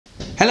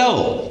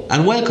Hello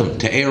and welcome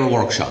to Aero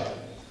Workshop.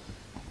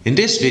 In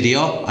this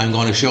video I'm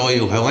going to show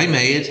you how I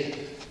made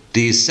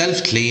these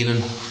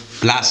self-cleaning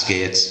blast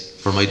gates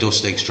for my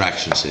dust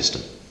extraction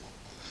system.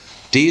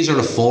 These are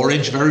a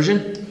 4-inch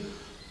version,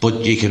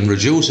 but you can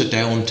reduce it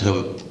down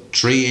to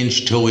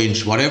 3-inch,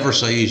 2-inch, whatever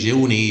size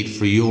you need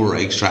for your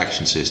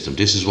extraction system.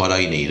 This is what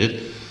I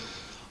needed.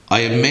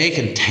 I am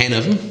making 10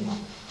 of them,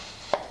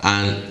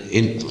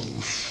 and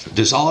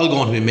this all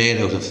going to be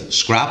made out of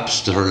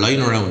scraps that are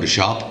lying around the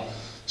shop.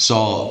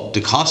 So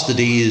the cost of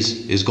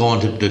these is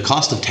the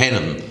cost of 10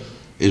 of them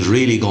is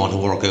really going to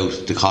work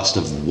out the cost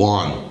of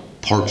one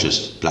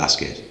purchased blast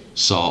gate.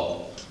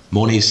 So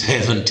money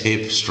saving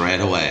tip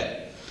straight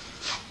away.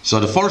 So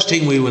the first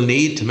thing we will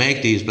need to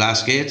make these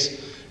blast gates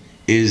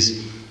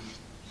is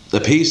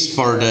the piece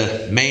for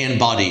the main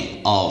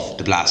body of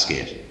the blast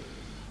gate.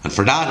 And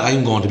for that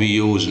I'm going to be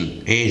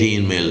using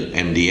 18mm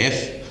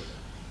MDF.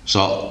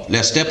 So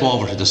let's step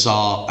over to the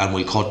saw and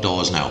we'll cut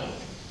those now.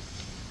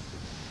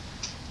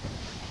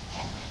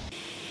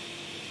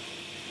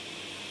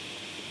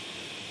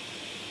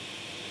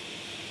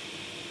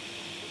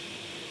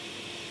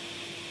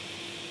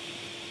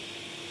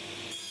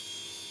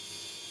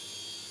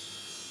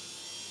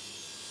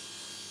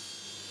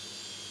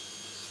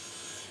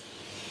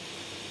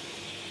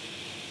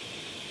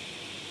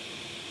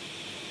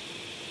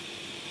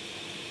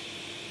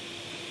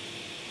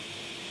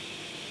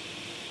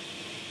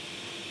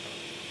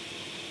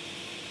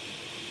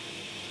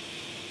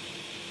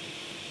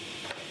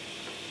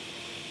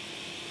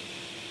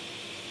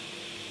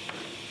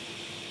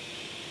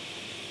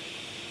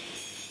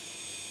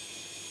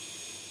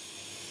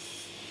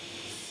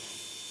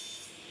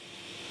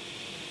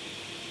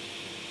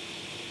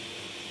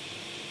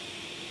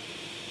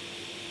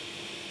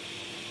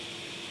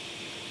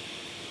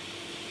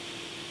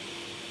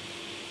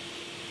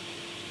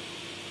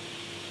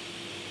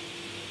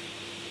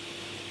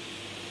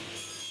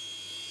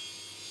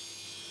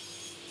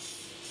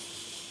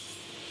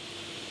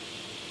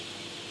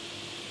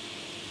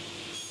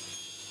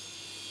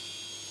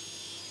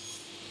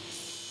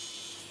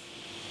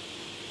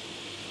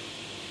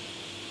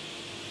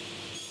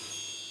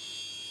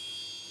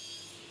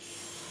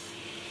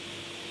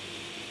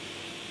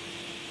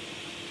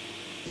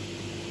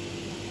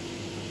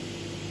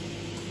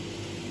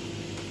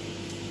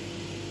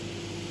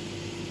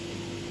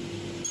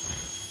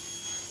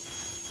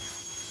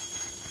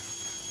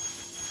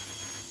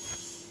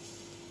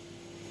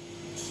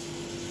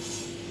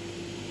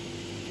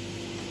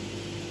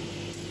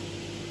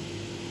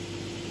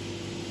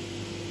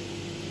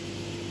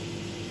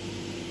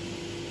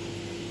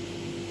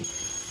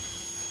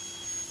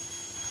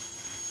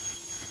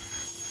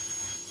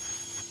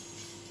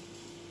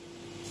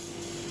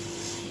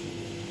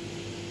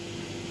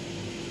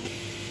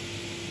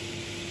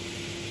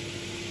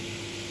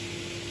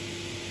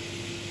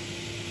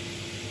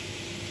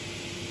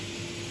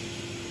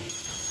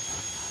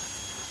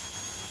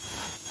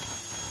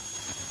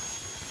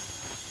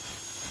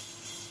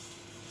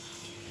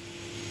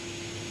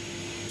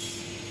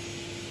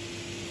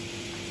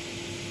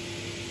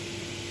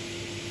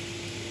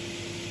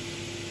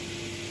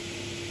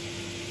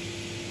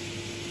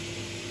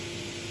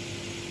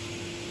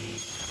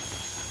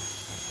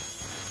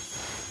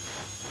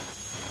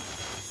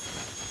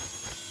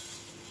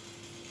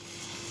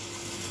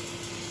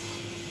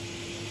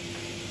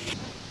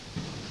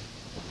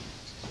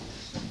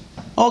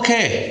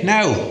 Okay,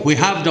 now we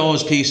have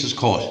those pieces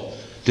cut.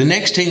 The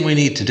next thing we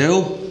need to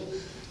do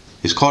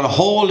is cut a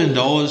hole in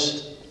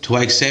those to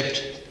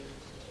accept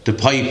the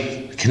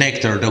pipe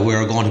connector that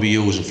we're going to be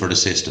using for the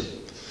system.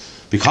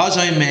 Because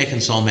I'm making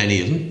so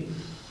many of them,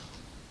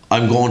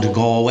 I'm going to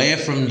go away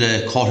from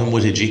the cutting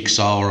with a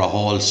jigsaw or a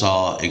hole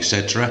saw,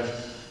 etc.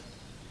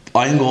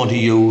 I'm going to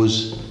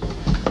use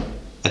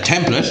a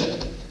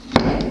template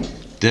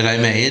that I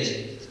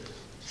made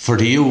for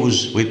to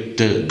use with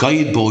the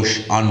guide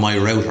bush on my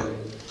router.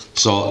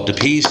 So the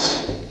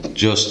piece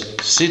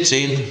just sits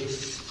in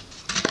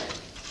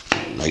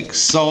like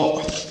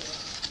so,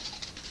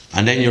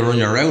 and then you run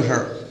your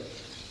router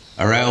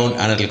around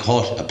and it'll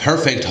cut a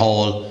perfect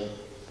hole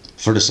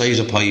for the size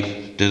of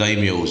pipe that I'm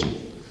using.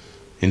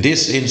 In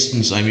this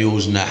instance I'm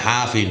using a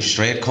 1/2 inch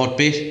straight cut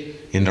bit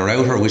in the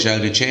router, which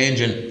I'll be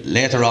changing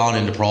later on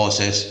in the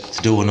process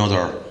to do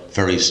another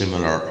very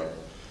similar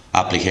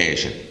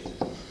application.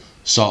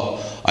 So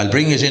I'll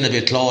bring it in a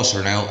bit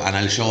closer now and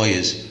I'll show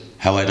you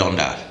how I done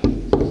that.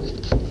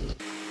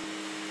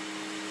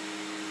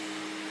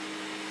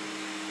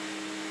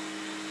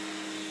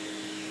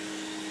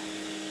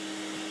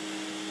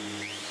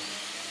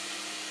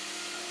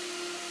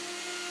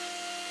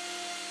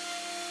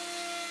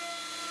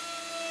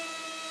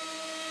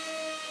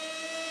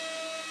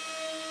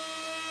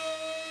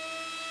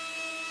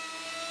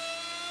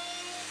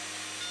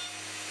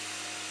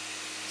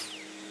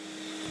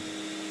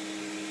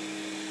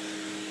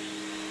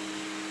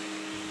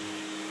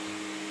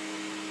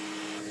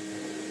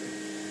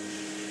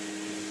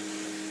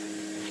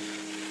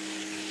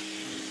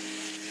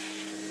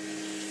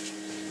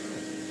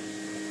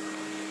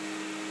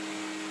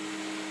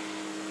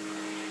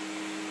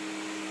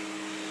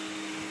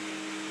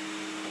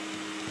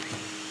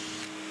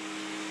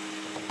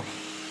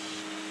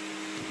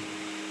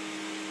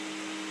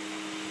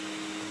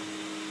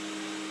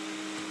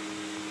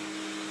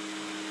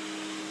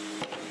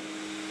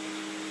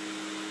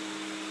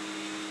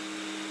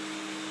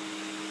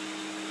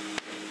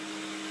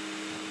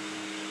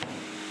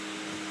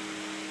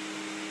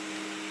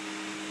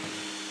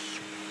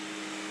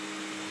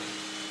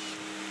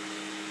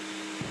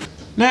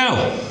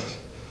 Now,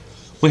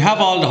 we have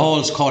all the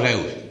holes cut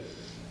out.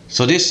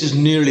 So this is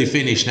nearly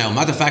finished now.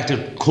 Matter of fact,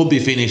 it could be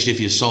finished if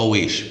you so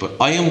wish, but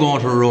I am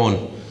going to run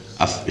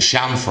a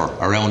chamfer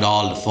around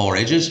all the 4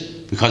 edges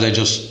because I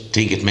just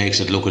think it makes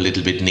it look a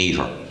little bit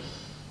neater.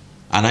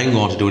 And I'm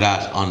going to do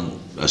that on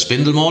a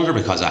spindle moulder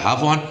because I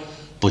have one,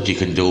 but you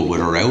can do it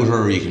with a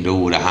router, or you can do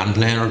it with a hand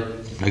planer.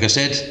 Like I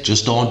said,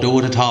 just don't do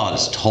it at all.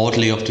 It's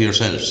totally up to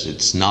yourselves.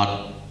 It's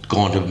not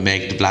going to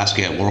make the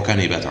Blaskate work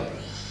any better.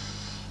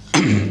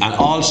 And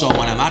also,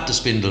 when I'm at the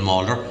spindle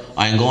moulder,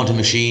 I'm going to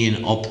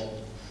machine up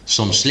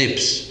some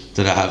slips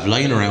that I have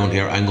lying around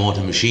here. I'm going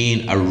to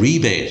machine a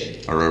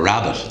rebate or a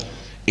rabbet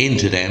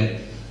into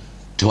them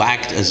to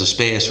act as a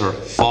spacer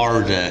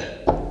for the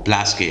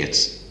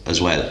Blaskates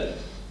as well.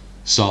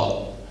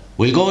 So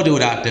we'll go do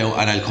that now,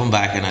 and I'll come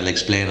back and I'll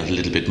explain it a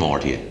little bit more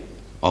to you.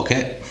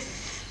 Okay?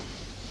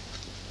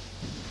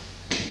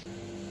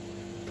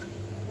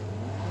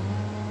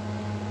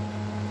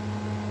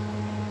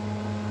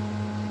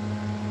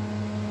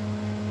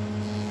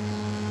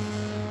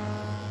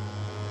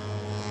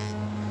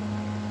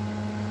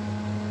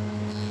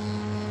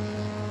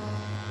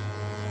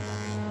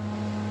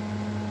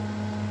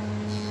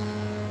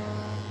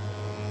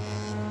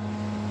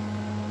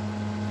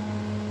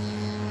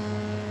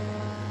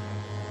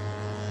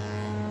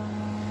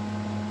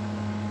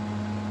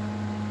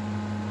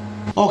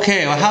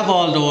 Okay, I have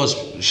all those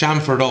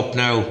chamfered up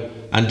now,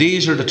 and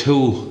these are the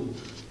 2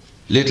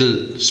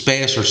 little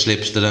spacer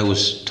slips that I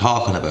was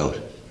talking about.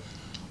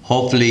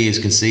 Hopefully you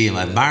can see them.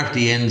 I've marked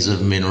the ends of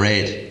them in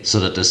red so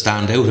that they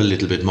stand out a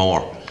little bit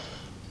more.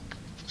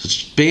 So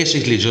it's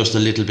basically just a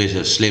little bit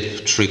of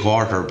slip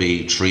 3/4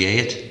 by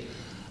 3/8,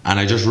 and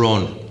I just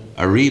run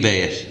a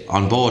rebate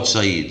on both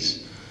sides.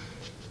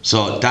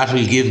 So that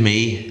will give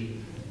me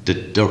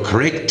the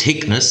correct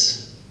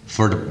thickness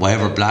for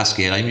whatever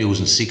Blaskate I'm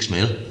using,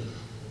 6mm.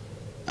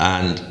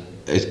 And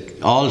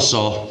it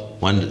also,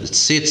 when it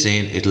sits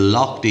in, it'll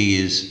lock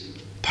these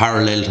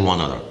parallel to one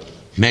another.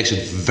 Makes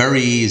it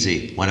very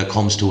easy when it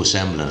comes to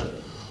assembling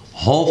it.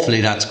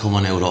 Hopefully that's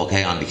coming out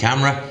okay on the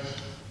camera,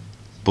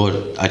 but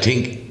I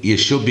think you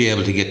should be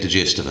able to get the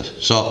gist of it.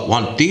 So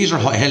when these are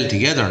held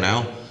together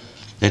now,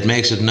 it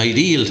makes it an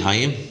ideal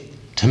time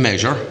to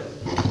measure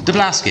the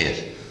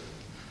Blaskate.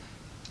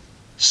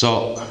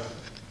 So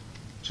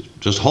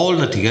just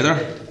holding it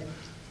together,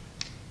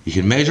 you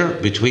can measure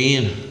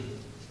between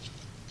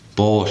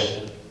both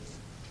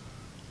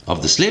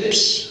of the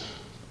slips,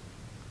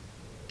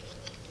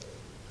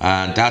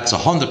 and that's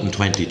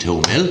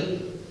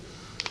 122mm.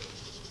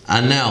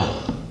 And now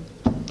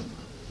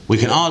we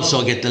can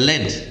also get the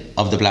length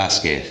of the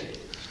Blaskate.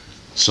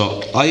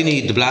 So I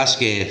need the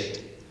Blaskate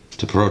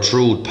to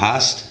protrude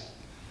past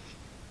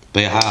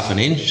by 1/2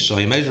 inch, so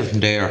I measure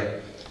from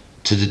there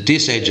to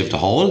this edge of the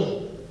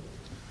hole,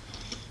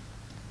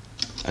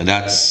 and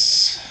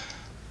that's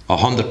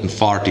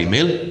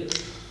 140mm.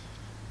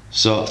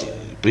 So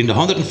bring the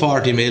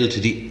 140mm to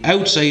the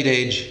outside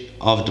edge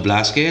of the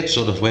Blaskate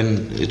so that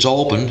when it's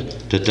opened,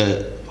 that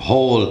the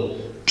hole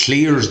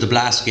clears the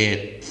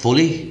Blaskate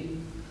fully,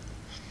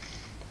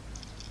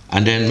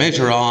 and then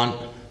measure on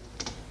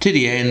to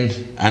the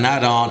end and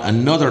add on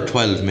another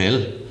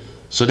 12mm.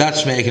 So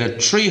that's making it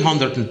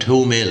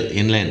 302mm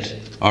in length,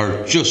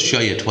 or just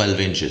shy of 12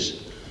 inches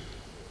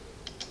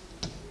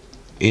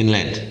in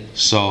length.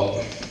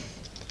 So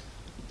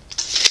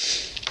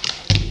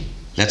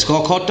let's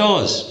go cut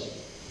those.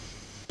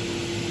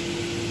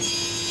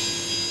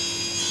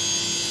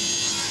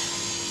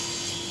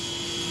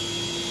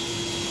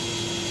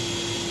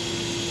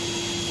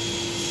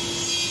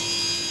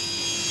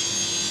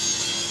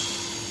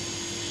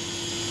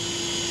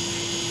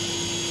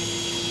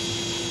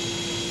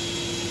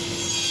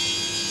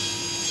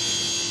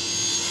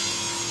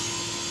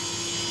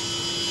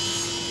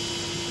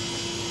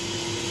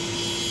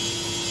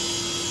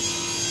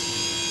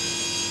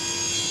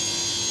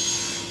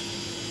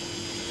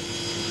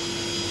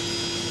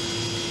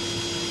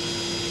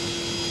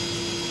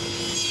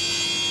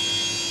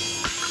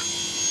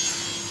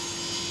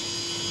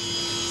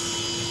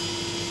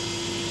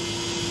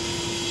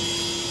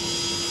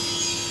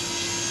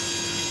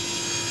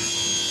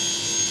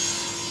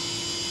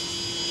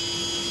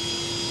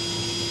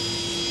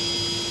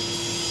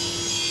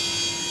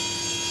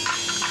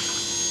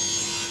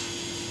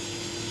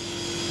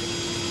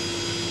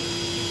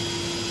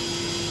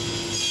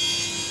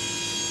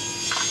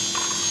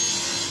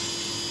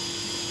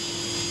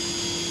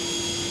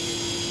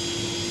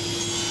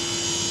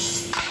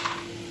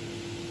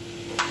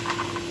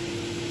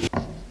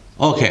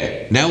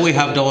 Okay, now we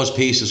have those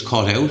pieces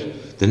cut out.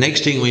 The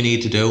next thing we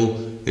need to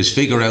do is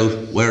figure out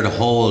where the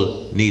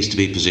hole needs to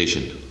be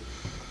positioned.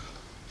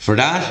 For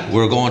that,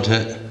 we're going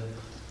to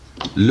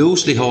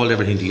loosely hold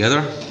everything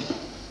together,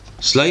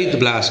 slide the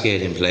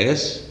Blaskate in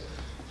place,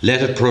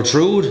 let it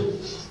protrude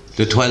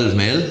the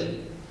 12mm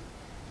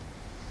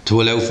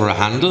to allow for a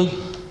handle,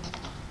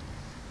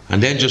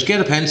 and then just get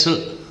a pencil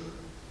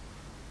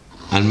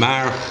and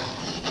mark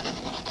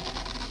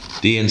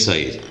the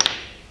inside.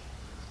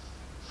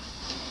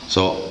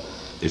 So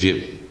if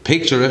you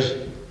picture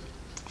it,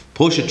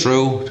 push it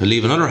through to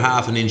leave another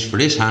 ½ an inch for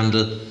this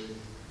handle,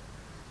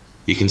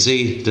 you can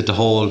see that the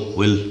hole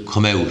will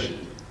come out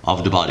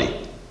of the body,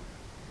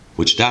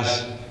 which that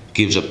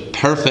gives a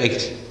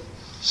perfect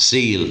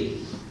seal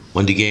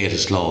when the gate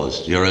is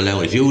closed. You're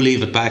allowed, if you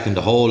leave it back and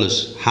the hole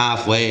is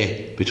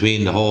halfway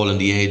between the hole and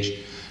the edge,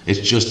 it's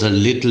just a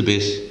little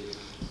bit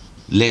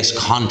less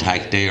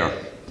contact there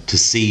to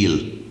seal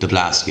the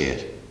blast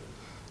gate.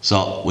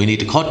 So we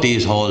need to cut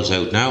these holes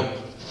out now,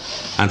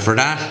 and for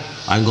that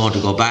I'm going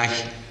to go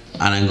back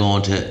and I'm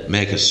going to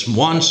make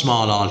one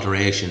small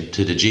alteration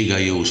to the jig I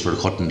use for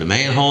cutting the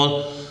main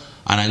hole,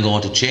 and I'm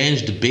going to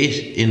change the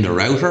bit in the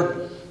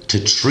router to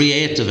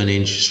 3/8 of an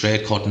inch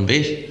straight cutting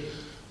bit,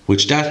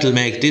 which that will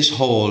make this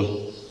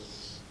hole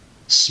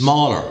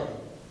smaller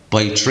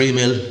by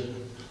 3mm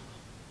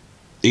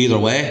either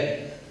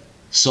way,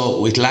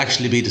 so it will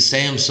actually be the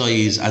same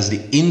size as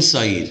the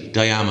inside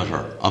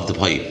diameter of the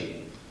pipe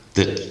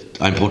that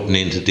I'm putting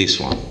into this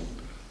one,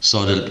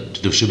 so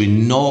that there should be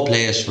no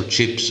place for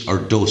chips or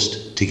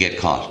dust to get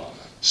caught.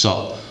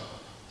 So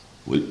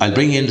I'll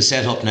bring in the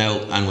setup now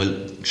and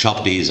we'll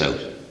chop these out.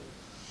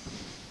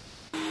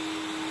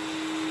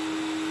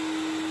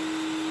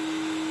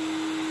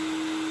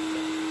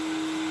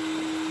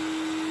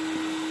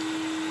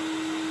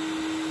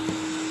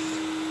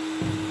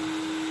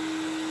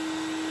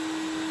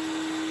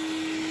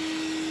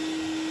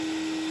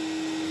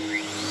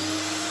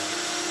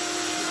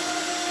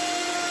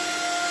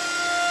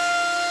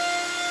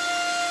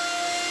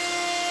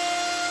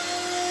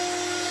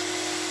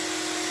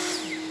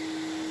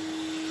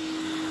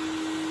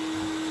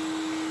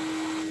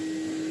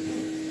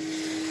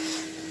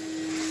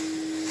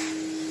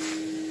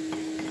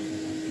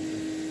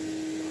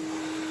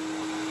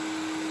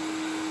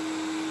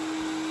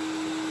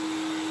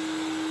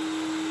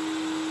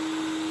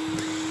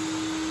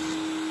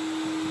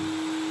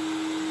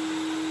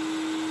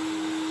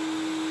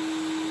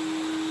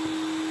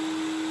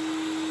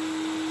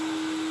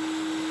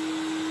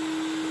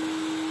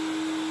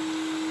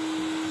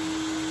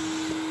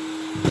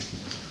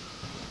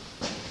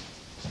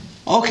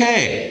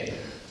 Okay,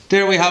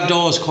 there we have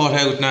those cut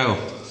out now,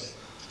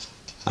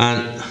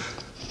 and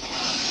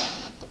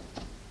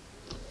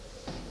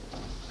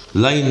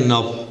lining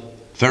up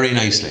very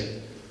nicely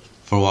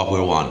for what we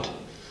want.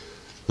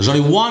 There's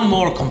only one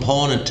more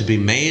component to be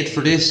made for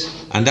this,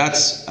 and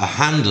that's a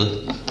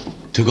handle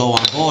to go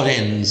on both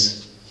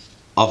ends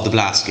of the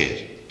blast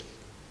gate.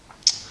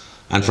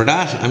 And for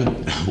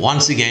that,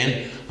 once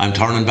again I'm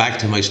turning back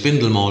to my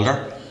spindle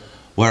moulder,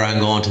 where I'm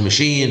going to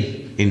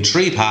machine in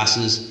 3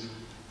 passes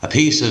a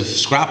piece of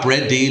scrap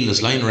red deal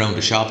that's lying around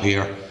the shop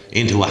here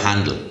into a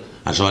handle.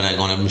 And so I'm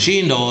going to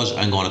machine those,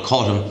 I'm going to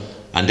cut them,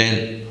 and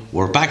then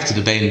we're back to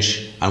the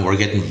bench and we're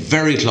getting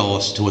very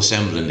close to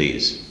assembling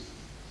these.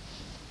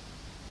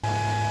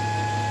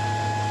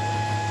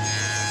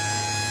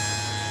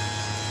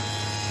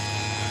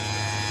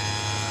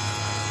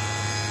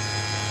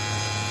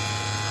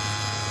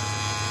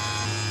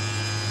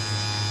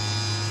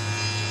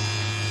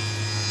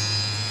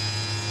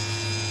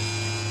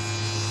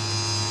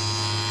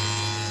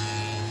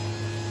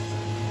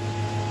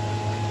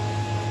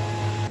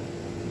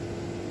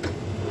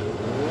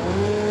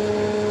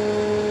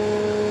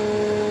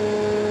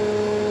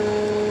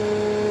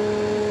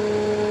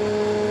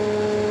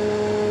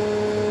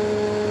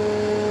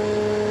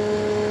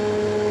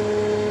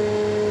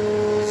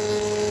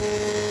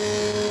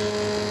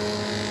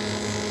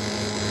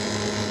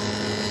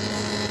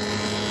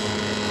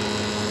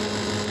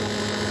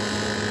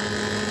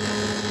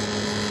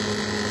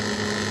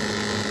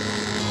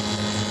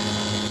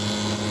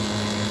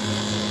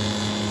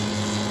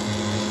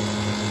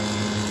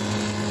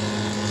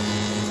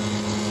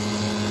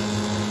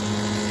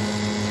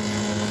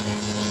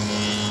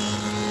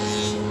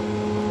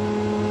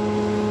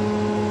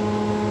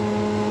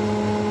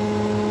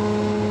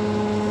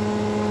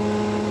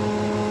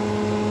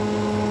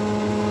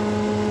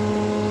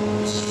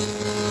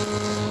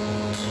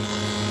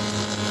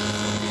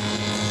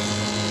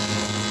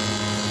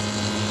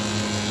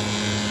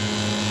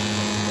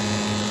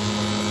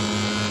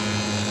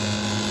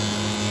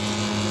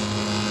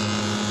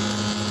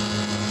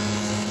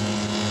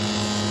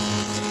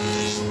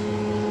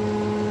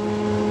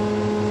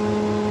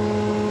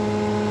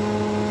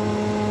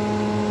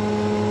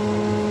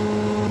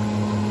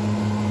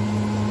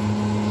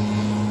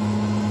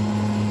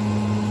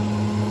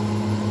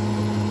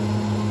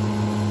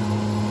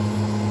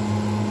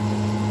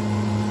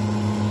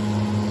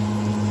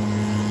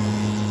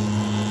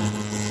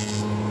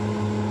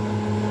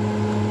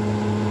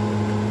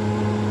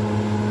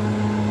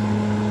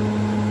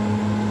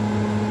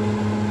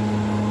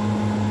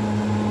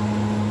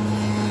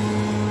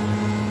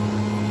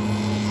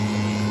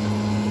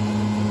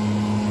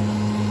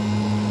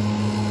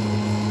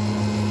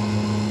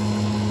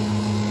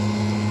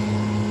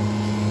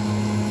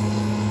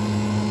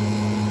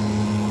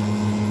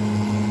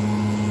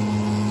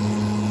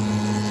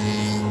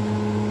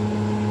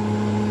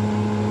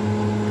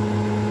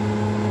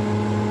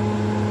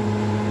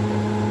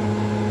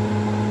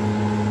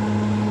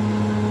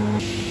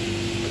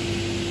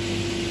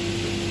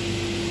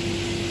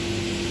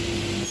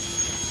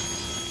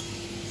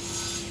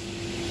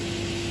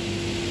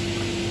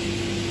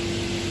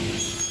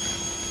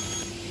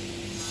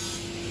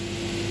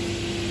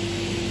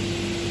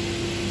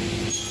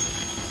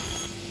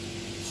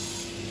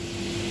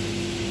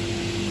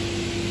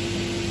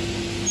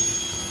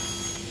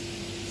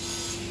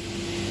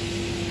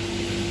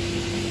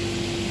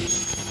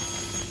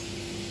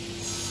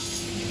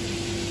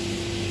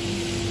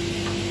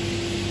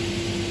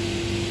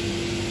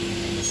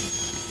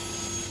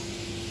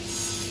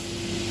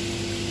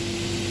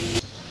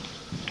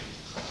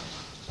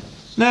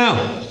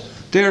 Now,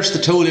 there's the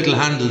two little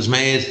handles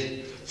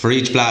made for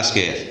each blast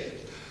gate.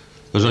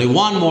 There's only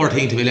one more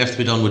thing to be left to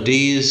be done with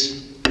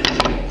these,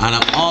 and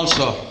I'm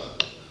also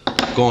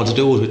going to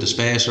do it with the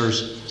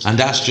spacers, and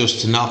that's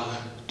just to knock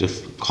the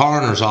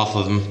corners off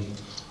of them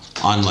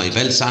on my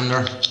belt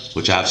sander,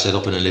 which I've set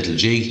up in a little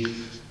jig.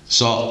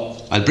 So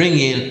I'll bring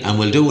you in and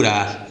we'll do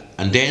that,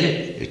 and then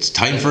it's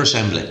time for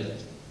assembly.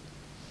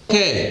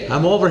 Okay,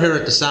 I'm over here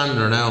at the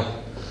sander now,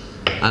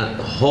 and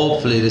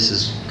hopefully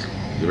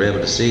you're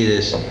able to see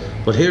this,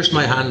 but here's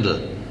my handle,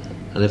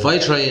 and if I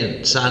try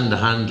and sand the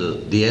handle,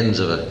 the ends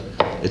of it,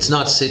 it's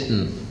not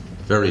sitting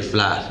very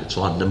flat, it's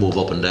wanting to move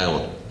up and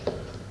down.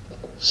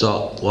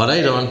 So what I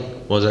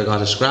done was I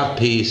got a scrap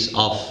piece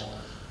off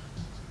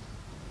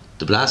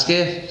the blast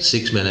gate,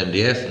 6mm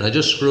MDF, and I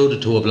just screwed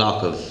it to a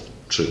block of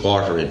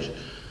 3/4 inch.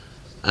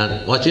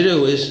 And what you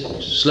do is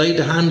slide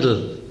the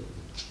handle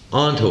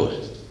onto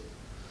it.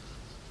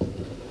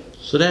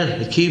 So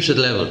then it keeps it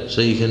level,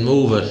 so you can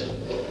move it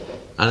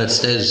and it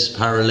stays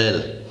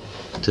parallel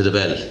to the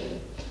belt.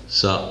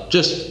 So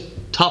just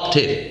top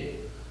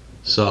tip.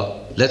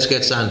 So let's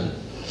get sanding.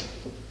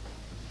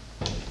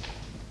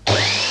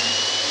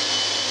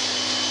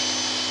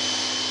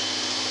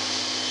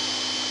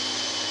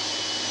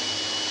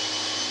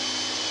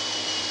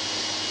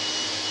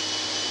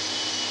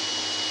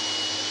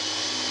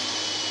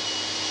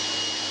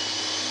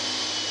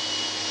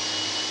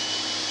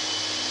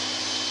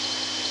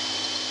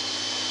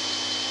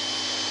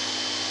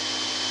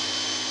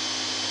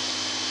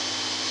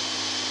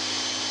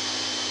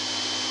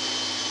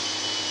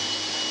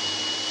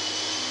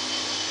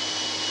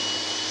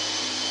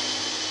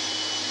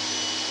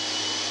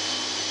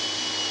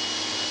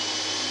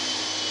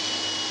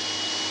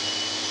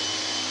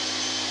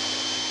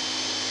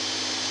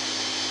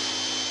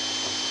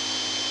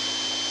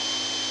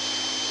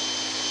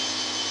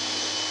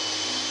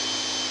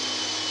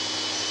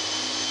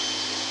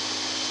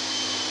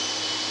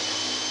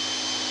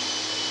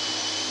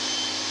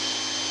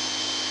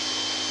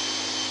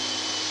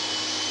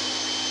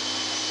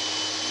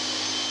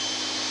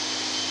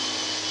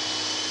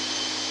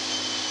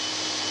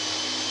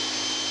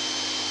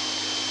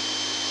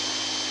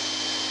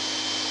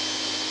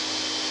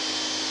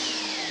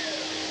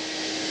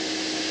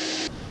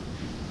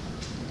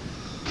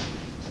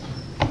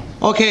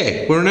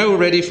 Okay, we're now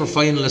ready for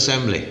final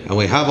assembly, and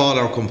we have all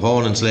our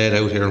components laid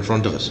out here in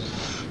front of us.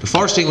 The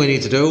first thing we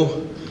need to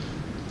do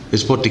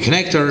is put the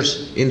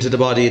connectors into the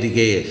body of the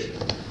gate.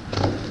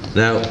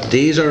 Now,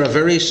 these are a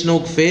very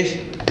snug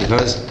fit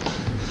because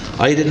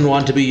I didn't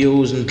want to be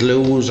using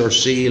glues or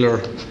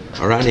sealer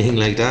or anything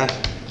like that.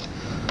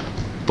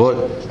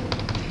 But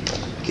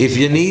if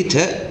you need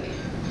to,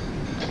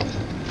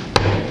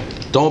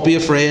 don't be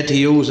afraid to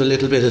use a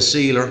little bit of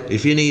sealer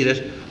if you need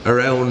it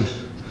around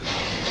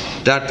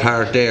that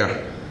part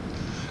there,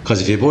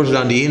 because if you put it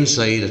on the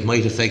inside it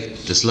might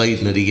affect the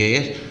sliding of the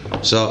gate,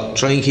 so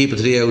try and keep it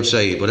to the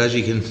outside. But as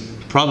you can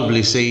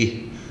probably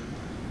see,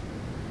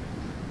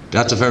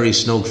 that's a very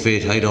snug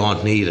fit. I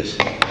don't need it.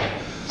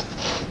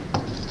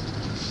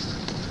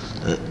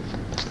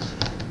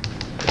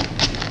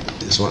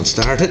 This one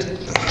started.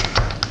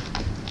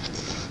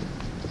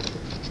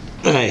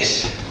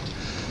 Right,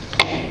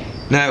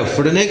 now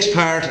for the next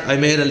part I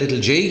made a little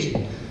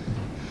jig.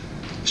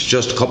 It's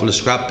just a couple of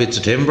scrap bits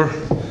of timber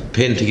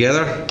pinned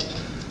together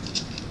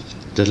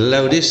that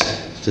allow this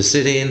to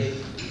sit in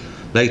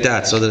like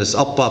that, so that it's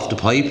up off the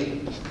pipe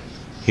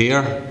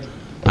here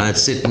and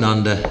it's sitting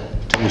on the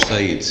two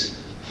sides.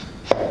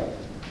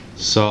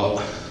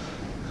 So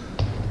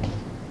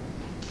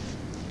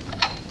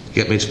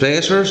get my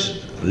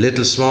spacers, a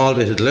little small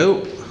bit of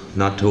glue,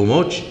 not too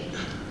much,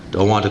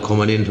 don't want it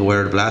coming into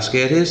where the blast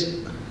gate is.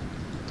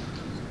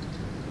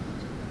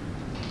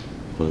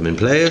 Put them in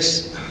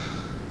place.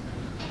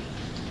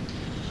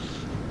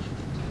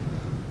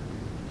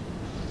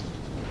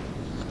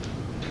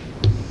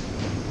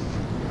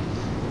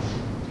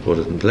 Put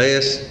it in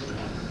place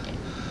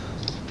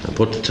and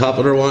put the top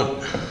of the one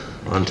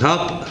on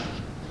top,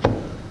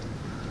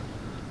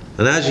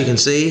 and as you can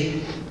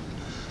see,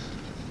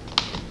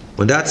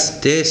 when they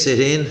sit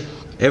in,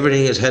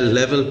 everything is held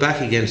level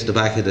back against the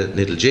back of the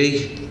little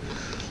jig,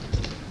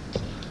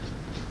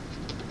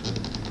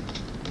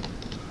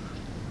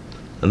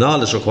 and all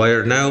that's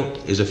required now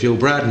is a few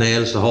brad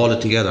nails to hold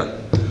it together.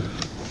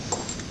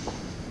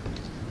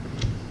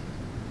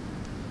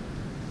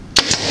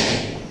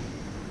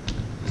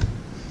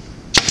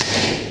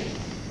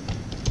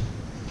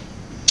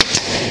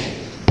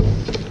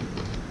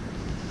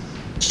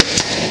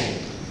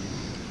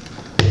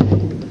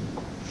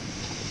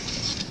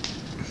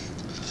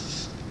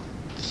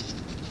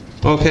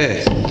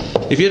 Okay,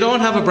 if you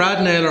don't have a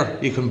brad nailer,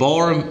 you can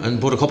bore them and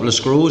put a couple of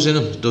screws in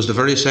them. It does the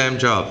very same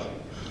job.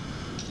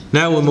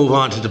 Now we'll move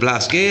on to the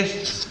blast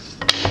gate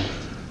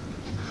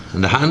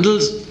and the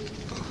handles.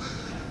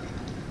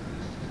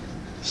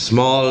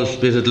 Small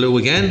bit of glue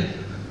again.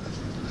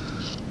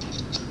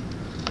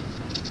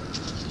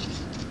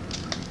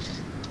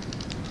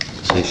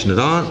 Position it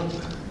on,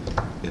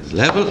 get it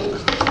level.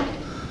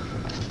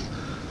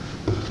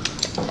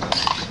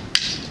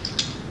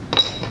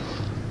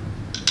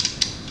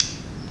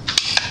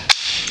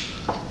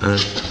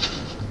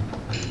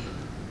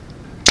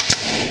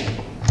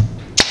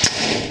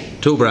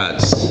 2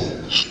 brads.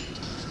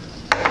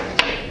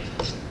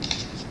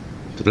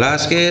 The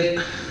blast gate,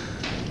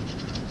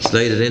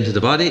 slide it into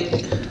the body.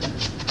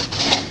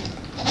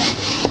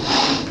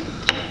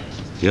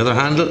 The other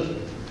handle,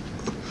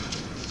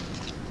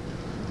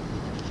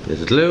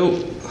 bit of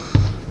glue,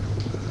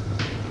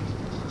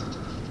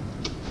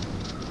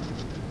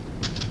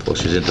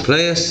 push it into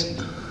place,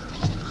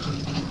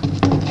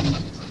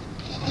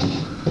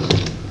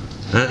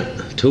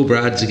 and 2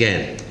 brads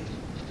again.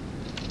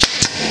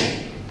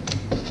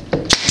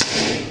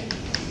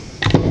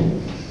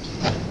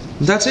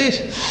 And that's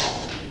it.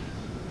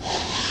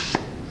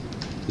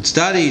 It's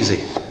that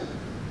easy.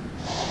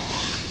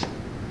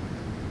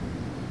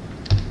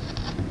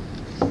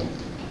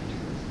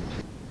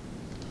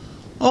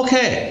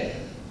 Okay,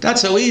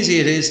 that's how easy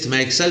it is to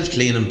make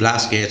self-cleaning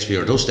blast gates for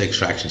your dust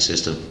extraction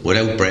system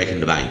without breaking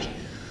the bank.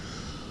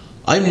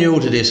 I'm new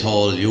to this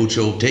whole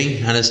YouTube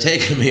thing, and it's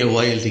taken me a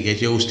while to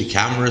get used to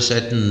camera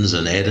settings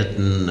and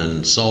editing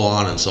and so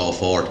on and so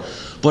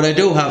forth. But I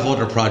do have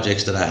other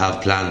projects that I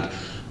have planned.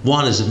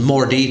 One is a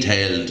more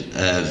detailed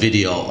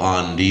video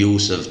on the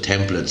use of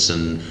templates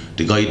and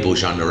the guide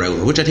bush on the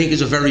router, which I think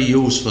is a very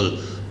useful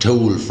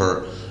tool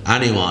for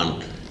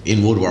anyone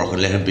in woodworking,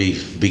 let it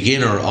be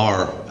beginner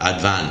or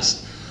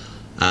advanced.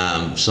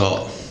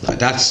 So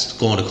that's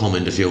going to come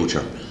in the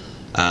future.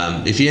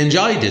 If you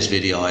enjoyed this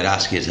video, I'd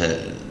ask you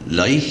to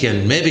like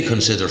and maybe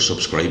consider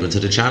subscribing to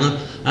the channel,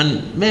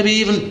 and maybe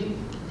even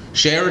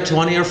share it to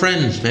one of your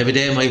friends. Maybe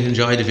they might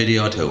enjoy the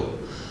video too.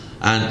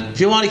 And if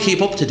you want to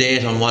keep up to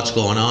date on what's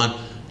going on,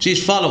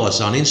 just follow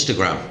us on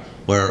Instagram,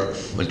 where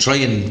we'll try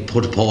and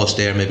put a post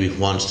there maybe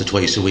once to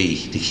twice a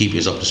week to keep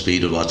you up to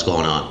speed with what's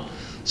going on.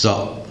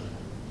 So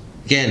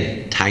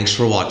again, thanks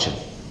for watching.